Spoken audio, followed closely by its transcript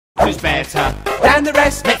Who's better than the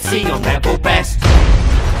rest? Let's see your level best.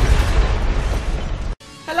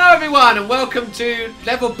 Hello everyone and welcome to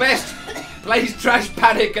Level Best Plays Trash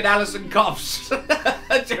Panic and Alison coughs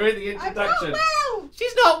during the introduction. I'm not well.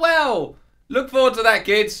 She's not well. Look forward to that,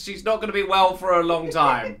 kids. She's not going to be well for a long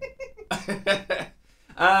time. Neither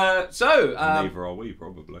are we,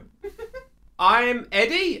 probably. I'm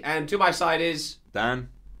Eddie, and to my side is Dan,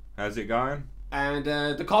 how's it going? And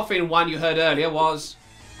the coughing one you heard earlier was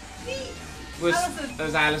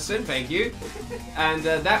Alison, thank you. And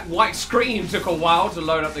that white screen took a while to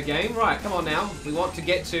load up the game. Right, come on now. We want to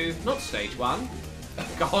get to, not stage 1.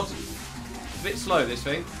 God, a bit slow this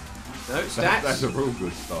thing. No, stats. That's a real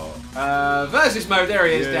good start. Versus mode, there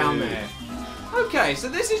he is down yeah. there. Okay, so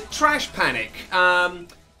this is Trash Panic.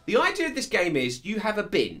 The idea of this game is you have a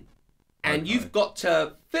bin. And you've got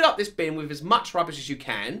to fill up this bin with as much rubbish as you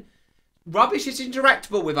can. Rubbish is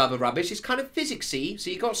interactable with other rubbish. It's kind of physicsy,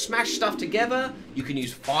 so you've got to smash stuff together. You can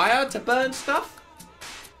use fire to burn stuff.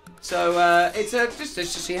 So it's just to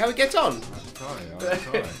see how it gets on.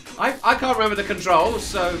 Okay. I can't remember the controls,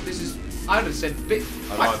 so this is, I would have said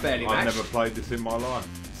fairly matched. I've never played this in my life.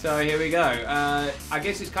 So here we go. I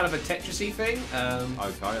guess it's kind of a Tetris-y thing.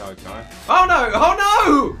 Okay. Oh no! Oh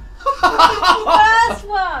no! First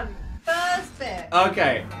one. First bit.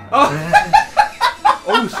 Okay. Oh.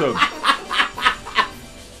 Awesome.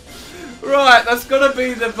 Right, that's got to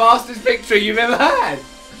be the fastest victory you've ever had.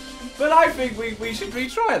 But I think we should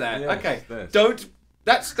retry that. Yes, okay. yes. Don't.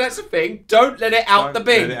 That's a thing. Don't let it out the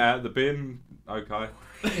bin. Let it out the bin. Okay.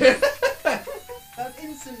 That's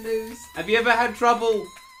instant lose. Have you ever had trouble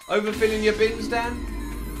overfilling your bins, Dan?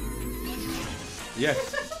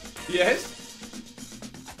 Yes. Yes.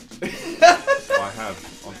 I have.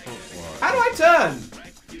 How do I turn?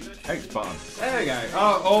 X button. There we go.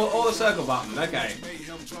 Oh, or the circle button. Okay.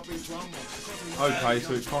 Okay,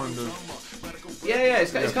 so it kind of. Yeah.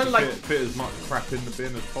 It's kind of like fit as much crap in the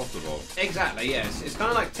bin as possible. exactly. Yes. It's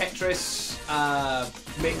kind of like Tetris,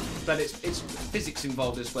 but it's physics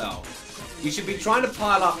involved as well. You should be trying to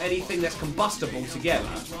pile up anything that's combustible together.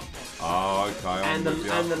 Oh, okay. And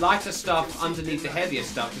the lighter stuff underneath the heavier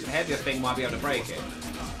stuff, because the heavier thing might be able to break it.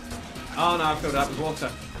 Oh no, I filled it up with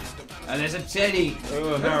water. And there's a teddy.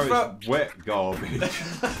 Oh, now it's wet garbage.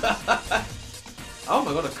 Oh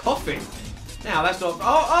my god, a coffin. Now that's not.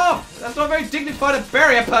 That's not very dignified to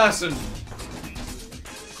bury a person.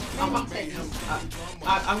 I'm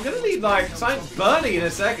gonna need like something burning in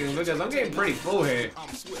a second because I'm getting pretty full here.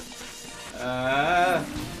 I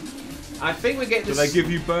think we're getting. Do they give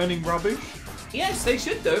you burning rubbish? Yes, they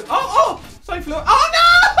should do. Something flew. Oh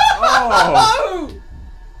no! Oh!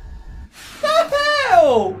 The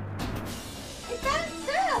hell! It bounced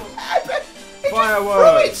out. It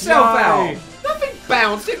Fireworks! just threw itself Yay. out! Nothing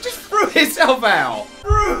bounced, it just threw itself out!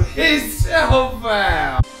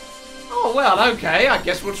 Oh well, okay, I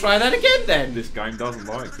guess we'll try that again then. This game doesn't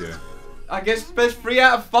like you. I guess best 3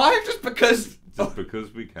 out of 5 just because... Just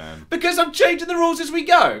because we can. Because I'm changing the rules as we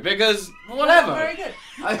go, because whatever. Oh, very good.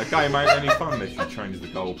 A game ain't any fun unless you change the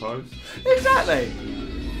goalposts. Exactly.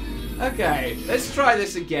 Okay, let's try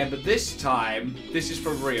this again, but this time, this is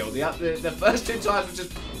for real. The first 2 times were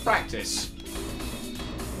just practice.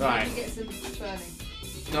 Right. You get some burning.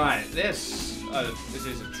 Right, this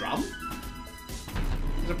is a drum?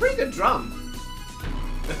 It's a pretty good drum.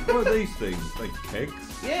 What are these things? They kegs?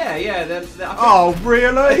 Yeah, Oh,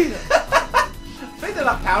 really? I think they're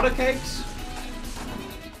like powder kegs.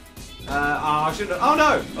 I shouldn't. Oh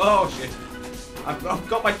no! Oh shit! I've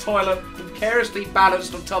got my toilet precariously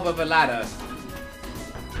balanced on top of a ladder.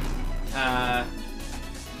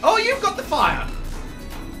 Oh, you've got the fire.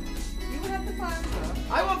 You will have the fire as well.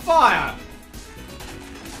 I want fire.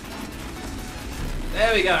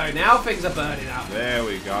 There we go. Now things are burning up. There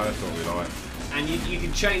we go. That's what we like. And you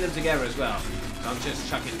can chain them together as well. So I'm just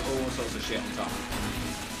chucking all sorts of shit on top.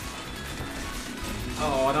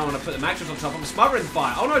 Oh, I don't want to put the mattress on top. I'm smothering the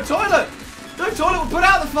fire. Oh no, toilet! No, toilet will put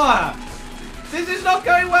out the fire! This is not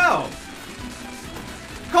going well!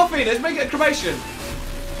 Coffee, let's make it a cremation.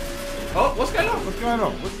 Oh, what's going on? What's going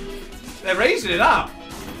on? They're raising it up.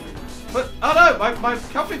 But, oh no, my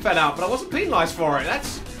coffee fell out, but I wasn't penalised for it.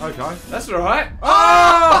 Okay. That's alright.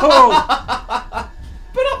 Oh!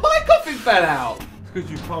 But my coffee fell out. It's because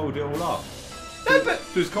you piled it all up. No, but...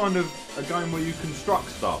 So it's kind of a game where you construct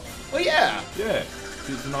stuff. Well, yeah. Yeah.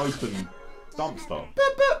 It's an open dumpster.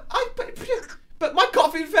 But my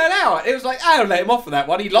coffee fell out. It was like, I'll let him off for that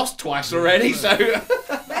one. He lost twice already, so... Maybe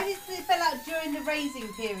it fell out during the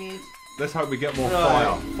raising period. Let's hope we get more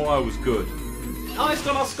fire. Fire was good. Oh, it's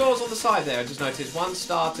got our scores on the side there. I just noticed 1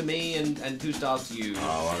 star to me and 2 stars to you.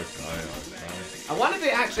 Oh, okay. I wonder if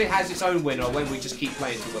it actually has its own winner or when we just keep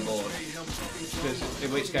playing till we're bored. Because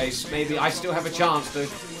in which case, maybe I still have a chance to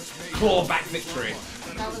claw back victory.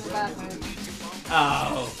 That was a bad move.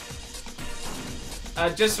 Oh.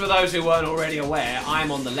 Just for those who weren't already aware,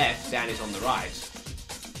 I'm on the left, Dan is on the right.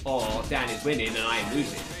 Or Dan is winning and I am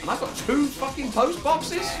losing. And I've got 2 fucking post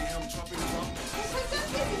boxes?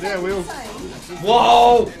 Yeah, we all...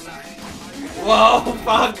 Whoa! Whoa,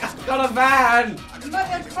 fuck! I've got a van! You might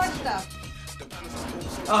be able to crush stuff.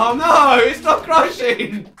 Oh no, it's not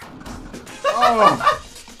crushing! Oh!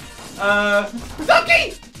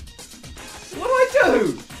 Ducky! What do I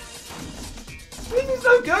do? This is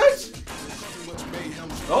no good!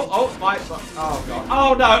 Oh, my, oh god.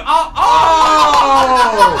 Oh no,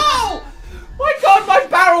 oh! My god, my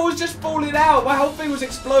barrel was just falling out. My whole thing was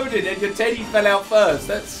exploding and your teddy fell out first.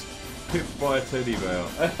 That's... Pipped by a teddy bear.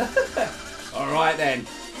 Alright then,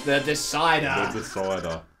 the decider. The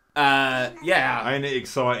decider. Yeah. Ain't it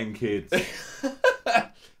exciting, kids? Who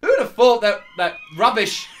would have thought that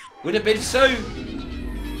rubbish would have been so...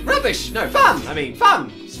 Rubbish! No, fun! I mean,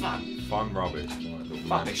 fun! It's fun. Fun rubbish. Like little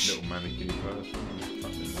Rubbish. mannequin person.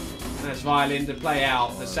 That's violin to play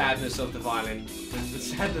out the sadness of the violin. The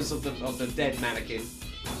sadness of the dead mannequin.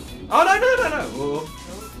 Oh, no. Oh.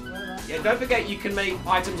 Yeah, don't forget you can make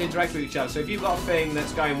items interact with each other. So if you've got a thing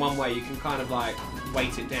that's going one way, you can kind of like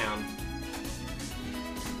weight it down.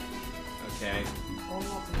 Okay.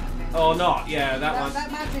 Or not, yeah, that one. That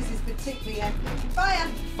mattress is particularly epic. Fire!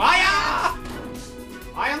 Fire!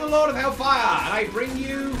 I am the Lord of Hellfire, and I bring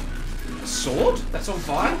you a sword that's on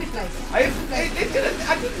fire. I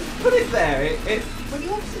didn't put it there. Well,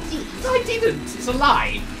 you obviously did. No, I didn't. It's a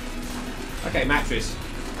lie. Okay, mattress.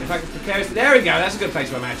 If I can precariously... There we go. That's a good place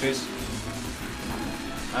for a mattress.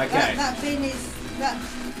 Okay. That bin is...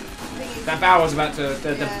 That barrel's about to...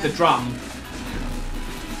 The drum.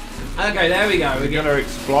 Okay, there we go. We're going to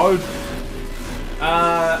explode.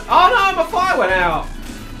 Oh no, my fire went out.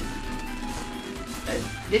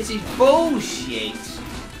 This is bullshit.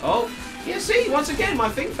 Oh, yeah, see, once again, my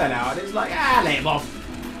thing fell out. It's like, let him off.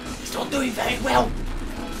 He's not doing very well.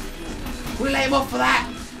 We'll let him off for that.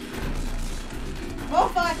 More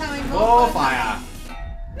fire coming. More fire.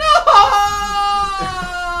 No!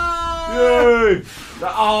 Yay!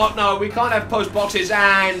 Oh, no, we can't have post boxes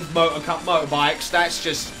and motorbikes. That's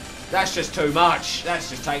just too much. That's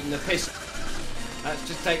just taking the piss. That's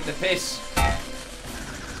just taking the piss.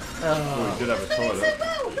 Well, we did have a toilet. So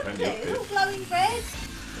well. Look at it. It's all glowing red.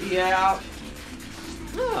 Yeah.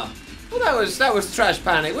 Oh. Well, that was Trash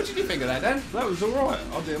Panic. What did you think of that, Dan? That was alright.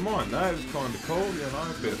 I didn't mind that. It was kind of cool, you know,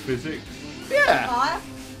 a bit of physics. Yeah. Fire.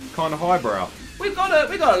 Kind of highbrow. We got a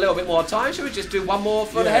little bit more time. Should we just do one more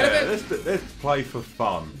for the head of it? Let's play for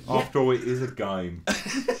fun. Yeah. After all, it is a game.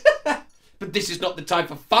 But this is not the time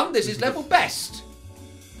for fun. This is level best.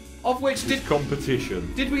 Of which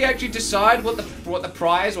competition. Did we actually decide what the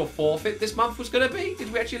prize or forfeit this month was going to be?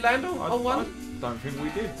 Did we actually land on one? I don't think we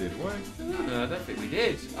did we? No, I don't think we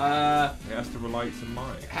did. It has to relate to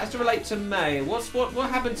May. It has to relate to May. What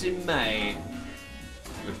happens in May?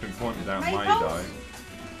 It's been pointed out May Day.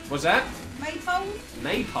 What's that? Maypoles?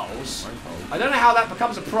 Maypoles? I don't know how that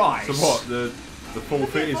becomes a prize. So what? The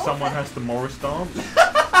forfeit is someone has to Morris dance?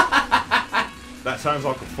 That sounds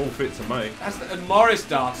like a forfeit to me. That's the Morris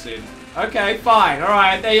dancing. Okay, fine. All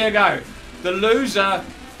right, there you go. The loser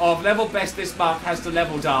of level best this month has to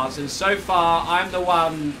level dance, and so far I'm the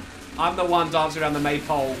one dancing around the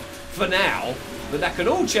maypole for now. But that could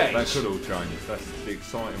all change. That could all change. That's the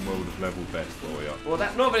exciting world of level best for you. Well,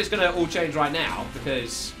 not that it's going to all change right now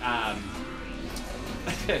because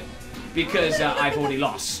because I've already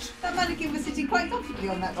lost. That mannequin was sitting quite comfortably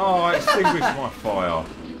on that. Oh, I extinguished my fire.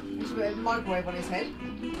 A microwave on his head.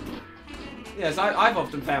 Yes, I've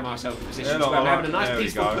often found myself in positions where I'm having a nice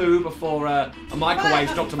peaceful go. poo before a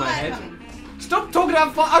microwave's dropped on my head. Stop talking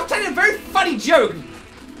about fire! I was telling a very funny joke! Do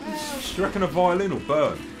you reckon a violin will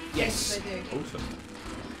burn? Yes. They do. Awesome.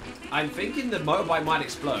 I'm thinking the motorbike might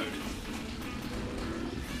explode.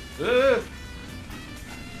 Right,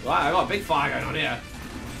 I got a big fire going on here.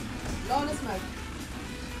 Lot of smoke.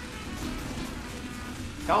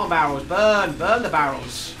 Come on, barrels, burn! Burn the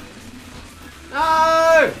barrels!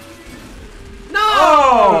 No! No!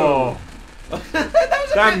 Oh!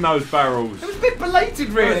 Damn bit, those barrels! It was a bit belated,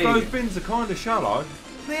 really. Those bins are kind of shallow.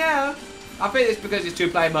 Yeah. I think it's because it's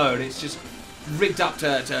two-player mode. It's just rigged up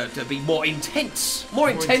to be more intense. More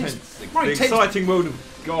intense. The exciting world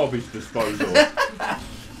of garbage disposal.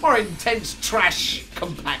 More intense trash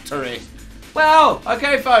compactory. Well,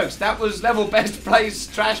 okay, folks. That was level best place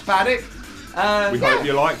Trash Panic. We hope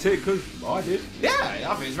you liked it, because I did. Yeah,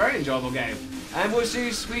 I think it's a very enjoyable game. And we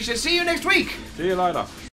shall see you next week. See you later.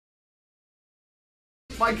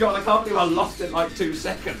 My God, I can't believe I lost it in like 2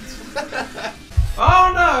 seconds.